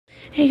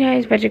Hey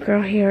guys, Budget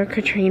Girl here,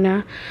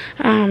 Katrina.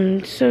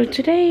 So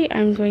today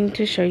I'm going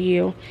to show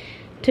you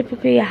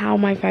typically how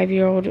my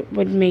 5-year-old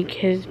would make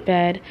his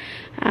bed.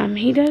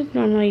 He does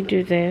normally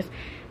do this.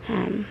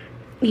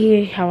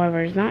 He,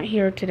 however, is not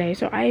here today,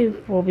 so I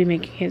will be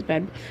making his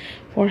bed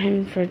for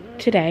him for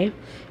today.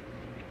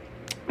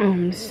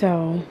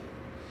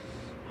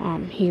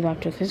 He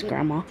left with his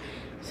grandma.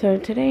 So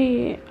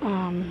today,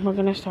 we're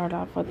going to start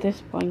off with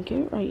this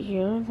blanket right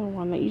here, the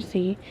one that you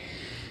see.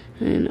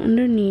 And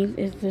underneath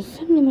is the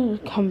similar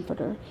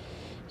comforter.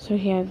 So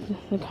he has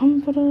the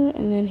comforter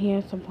and then he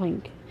has the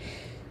blanket.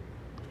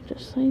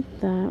 Just like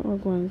that, we're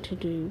going to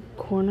do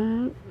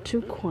corner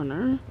to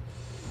corner.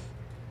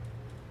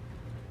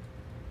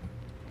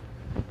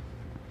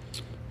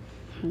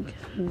 Like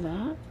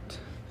that.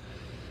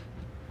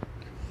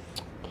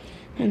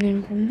 And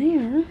then from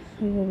there,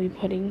 we will be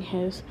putting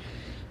his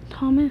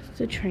Thomas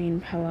the Train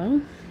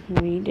pillow.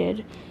 We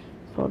did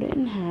fold it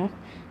in half.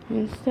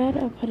 Instead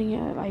of putting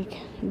it like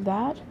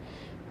that,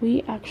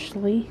 we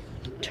actually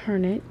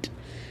turn it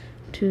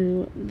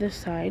to this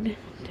side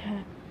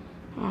to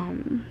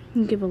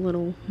give a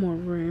little more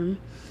room.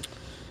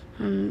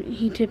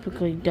 He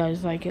typically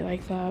does like it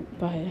like that,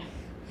 but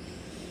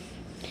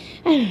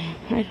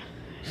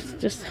it's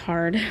just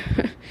hard.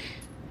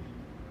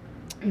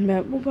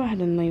 But we'll go ahead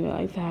and leave it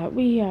like that.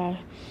 We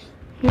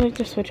like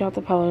to switch out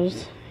the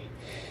pillows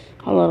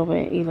a little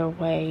bit either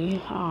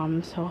way.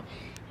 So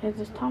has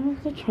this Thomas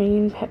the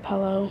Train pet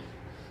pillow,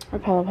 or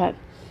pillow pet.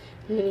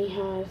 And then he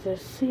has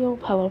this Seal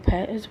pillow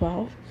pet as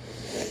well.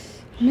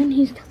 And then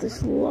he's got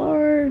this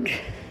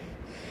large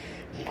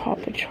Paw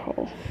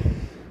Patrol.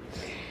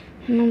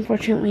 And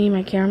unfortunately,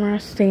 my camera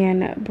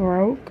stand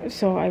broke,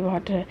 so I will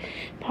have to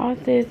pause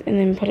this and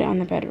then put it on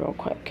the bed real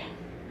quick.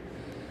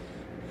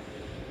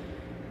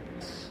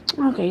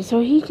 Okay,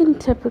 so he can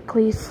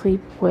typically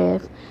sleep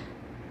with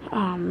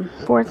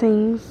 4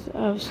 things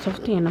of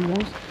stuffed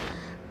animals.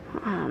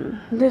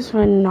 This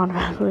one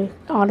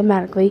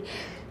automatically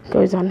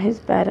goes on his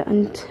bed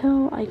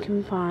until I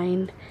can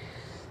find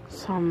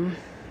some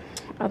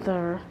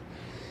other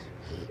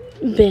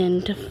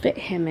bin to fit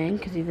him in,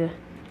 because he's a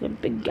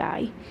big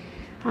guy.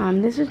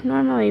 This is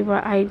normally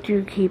what I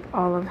do keep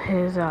all of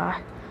his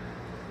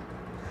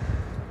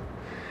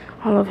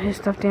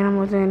stuffed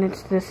animals in.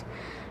 It's this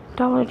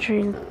Dollar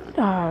Tree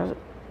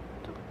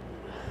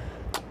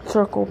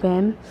circle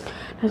bin.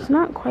 It's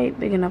not quite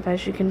big enough,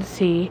 as you can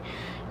see,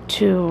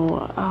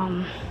 to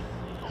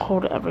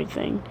hold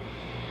everything.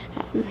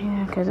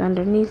 Because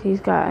underneath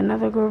he's got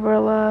another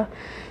gorilla,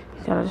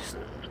 he's got a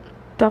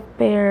stuffed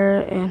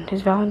bear, and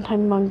his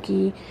Valentine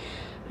monkey,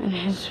 and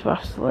his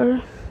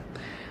rustler.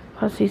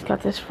 Plus he's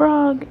got this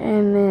frog,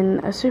 and then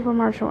a Super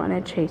Marshall and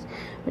a Chase,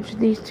 which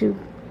these two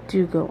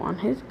do go on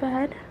his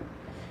bed.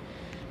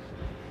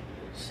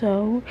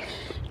 So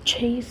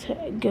Chase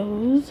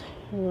goes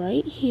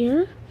right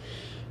here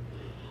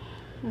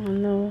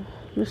on the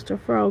Mr.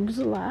 Frog's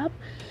lap,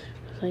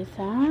 like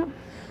that.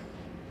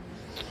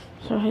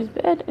 So his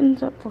bed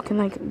ends up looking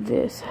like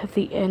this at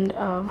the end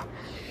of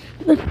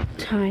the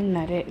time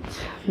that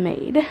it's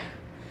made.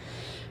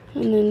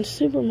 And then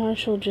Super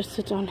Marshall just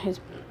sits on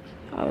his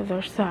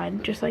other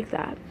side, just like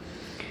that.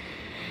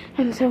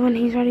 And so when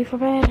he's ready for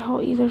bed,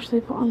 he'll either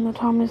sleep on the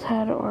Thomas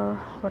head or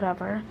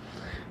whatever.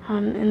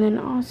 And then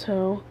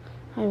also,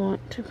 I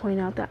want to point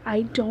out that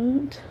I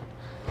don't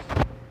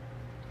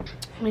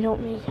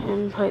make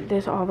him put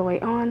this all the way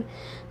on.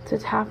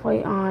 It's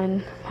halfway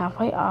on,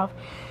 halfway off,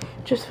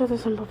 just for the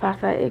simple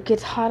fact that it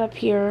gets hot up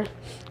here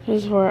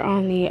because we're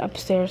on the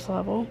upstairs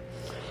level.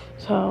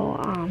 So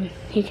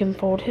he can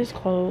fold his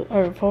clothes,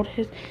 or fold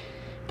his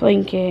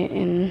blanket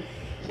and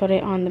put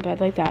it on the bed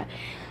like that.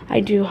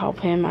 I do help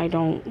him. I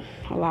don't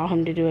allow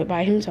him to do it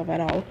by himself at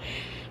all,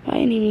 by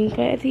any means.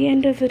 But at the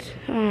end of the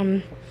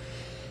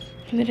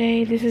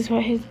day, this is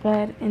what his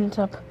bed ends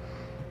up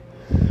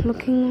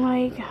looking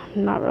like.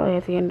 Not really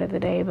at the end of the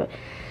day, but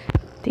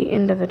the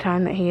end of the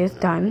time that he is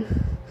done.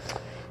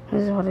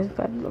 This is what his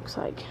bed looks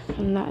like.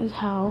 And that is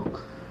how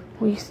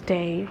we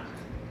stay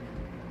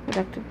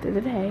productive through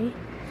the day.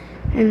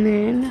 And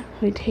then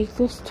we take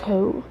this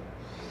tote.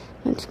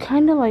 It's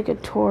kind of like a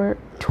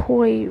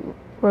toy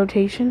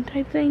rotation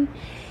type thing.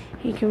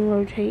 He can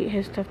rotate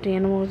his stuffed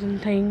animals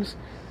and things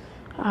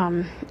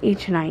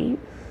each night.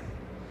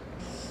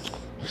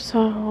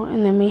 So,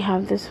 and then we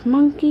have this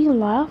monkey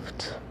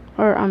left,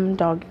 or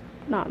dog,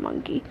 not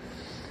monkey.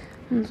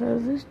 And so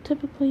this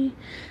typically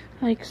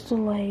likes to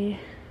lay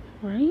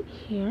right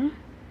here.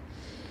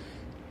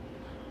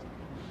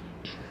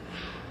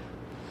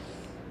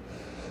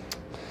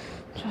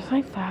 Just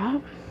like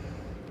that.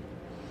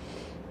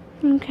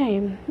 Okay,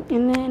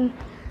 and then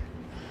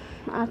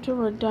after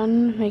we're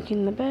done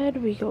making the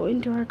bed, we go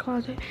into our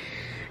closet,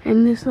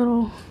 and this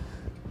little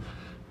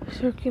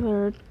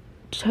circular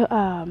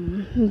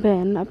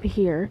bin up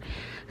here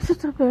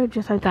sits up there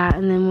just like that.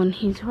 And then when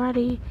he's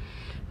ready,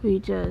 we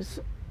just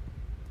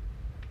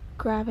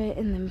grab it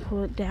and then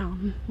pull it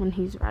down when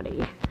he's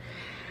ready.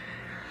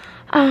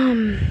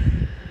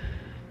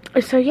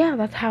 So yeah,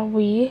 that's how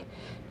we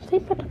stay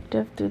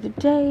productive through the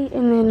day.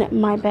 And then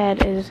my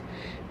bed is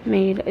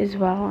made as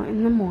well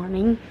in the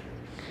morning.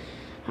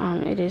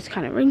 It is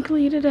kind of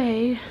wrinkly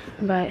today,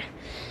 but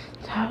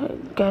that's how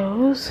it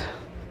goes.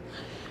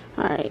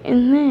 Alright,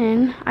 and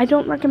then I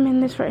don't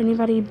recommend this for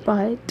anybody,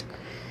 but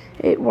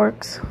it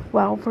works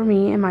well for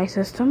me and my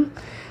system.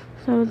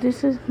 So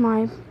this is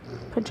my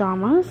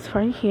pajamas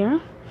right here,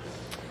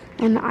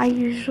 and I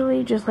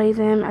usually just lay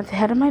them at the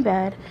head of my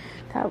bed.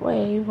 That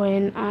way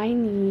when I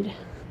need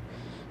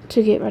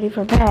to get ready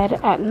for bed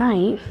at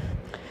night,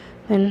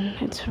 then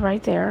it's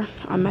right there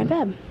on my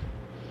bed.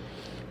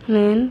 And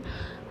then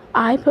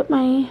I put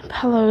my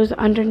pillows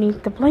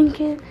underneath the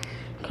blanket,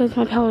 because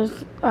my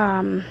pillows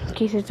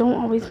cases don't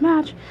always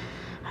match,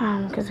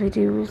 because we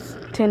do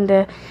tend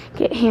to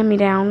get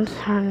hand-me-downs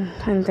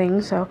and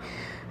things, so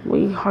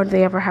we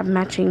hardly ever have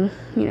matching,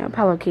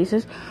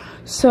 pillowcases.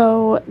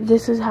 So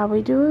this is how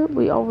we do it.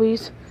 We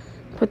always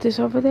put this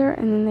over there,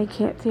 and then they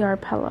can't see our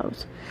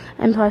pillows.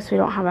 And plus, we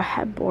don't have a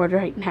headboard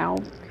right now,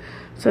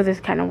 so this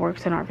kind of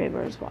works in our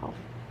favor as well.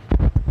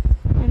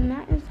 And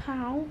that is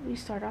how we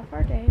start off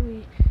our day.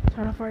 We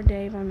start off our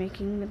day by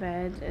making the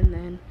beds, and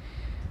then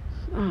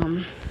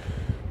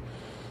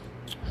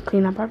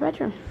clean up our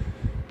bedroom.